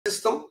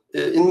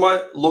in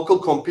my local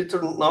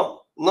computer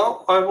now.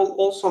 Now I will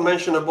also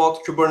mention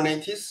about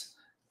Kubernetes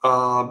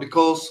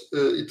because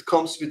it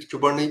comes with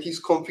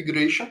Kubernetes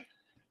configuration.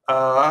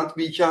 And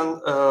we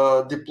can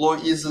deploy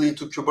easily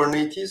to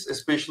Kubernetes,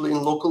 especially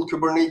in local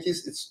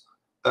Kubernetes. It's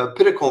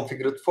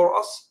pre-configured for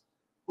us.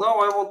 Now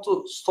I want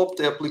to stop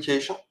the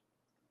application.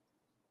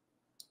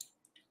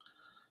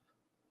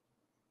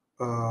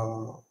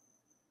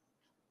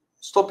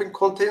 Stopping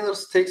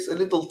containers takes a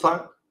little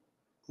time,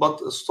 but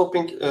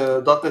stopping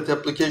 .NET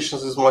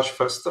applications is much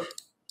faster.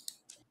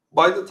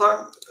 By the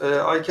time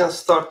I can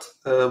start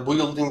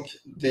building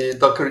the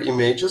Docker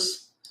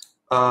images,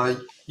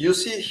 you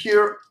see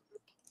here,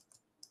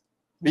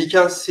 we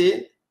can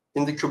see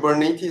in the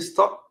Kubernetes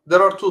tab,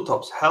 there are two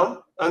tabs,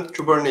 Helm and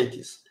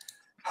Kubernetes.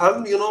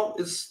 Helm,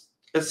 is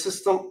a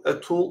system, a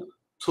tool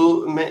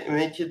to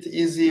make it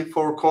easy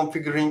for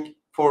configuring,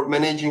 for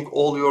managing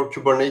all your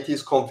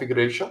Kubernetes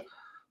configuration.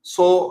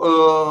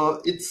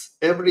 So it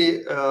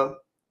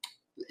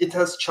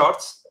has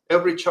charts.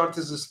 Every chart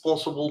is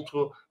responsible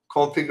to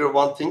configure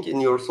one thing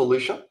in your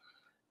solution.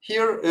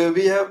 Here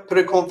we have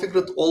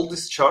pre-configured all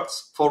these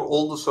charts for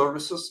all the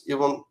services,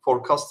 even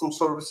for custom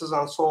services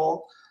and so on.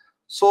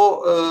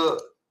 So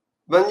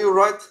when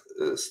you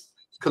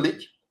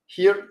click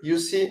here, you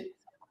see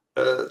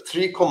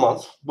 3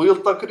 commands.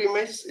 Build Docker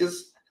image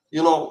is,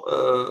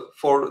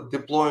 for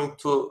deploying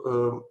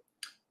to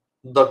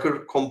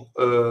Docker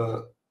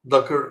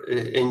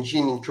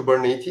engine in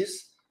Kubernetes,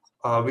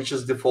 which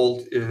is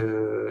default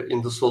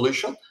in the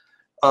solution.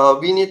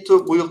 We need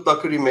to build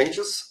Docker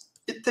images.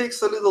 It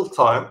takes a little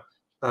time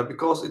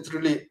because it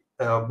really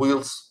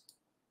builds,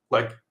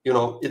 it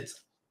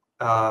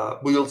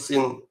builds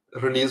in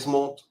release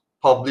mode,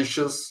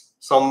 publishes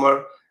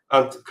somewhere,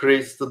 and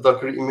creates the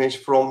Docker image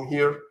from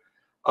here.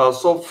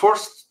 So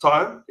first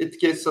time it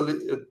gets a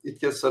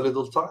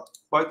little time.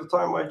 By the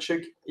time I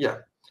check,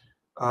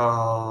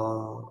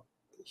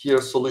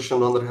 here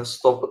solution owner has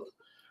stopped.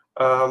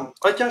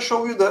 I can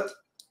show you that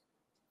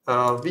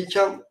we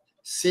can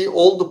see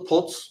all the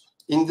pods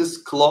in this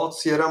Cloud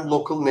CRM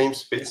local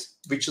namespace,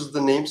 which is the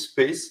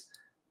namespace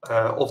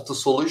of the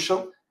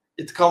solution.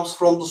 It comes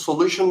from the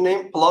solution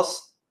name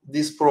plus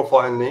this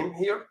profile name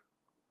here.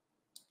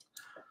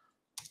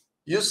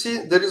 You see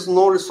there is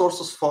no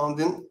resources found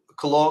in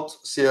Cloud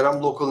CRM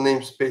local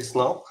namespace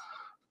now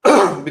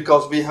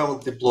because we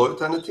haven't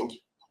deployed anything.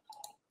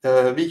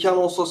 We can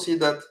also see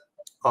that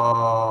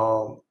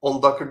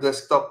on Docker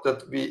desktop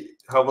that we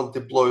haven't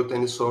deployed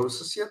any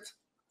services yet.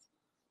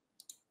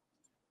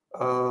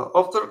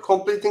 After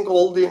completing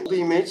all the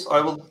images,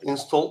 I will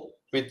install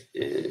with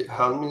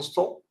Helm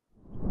install.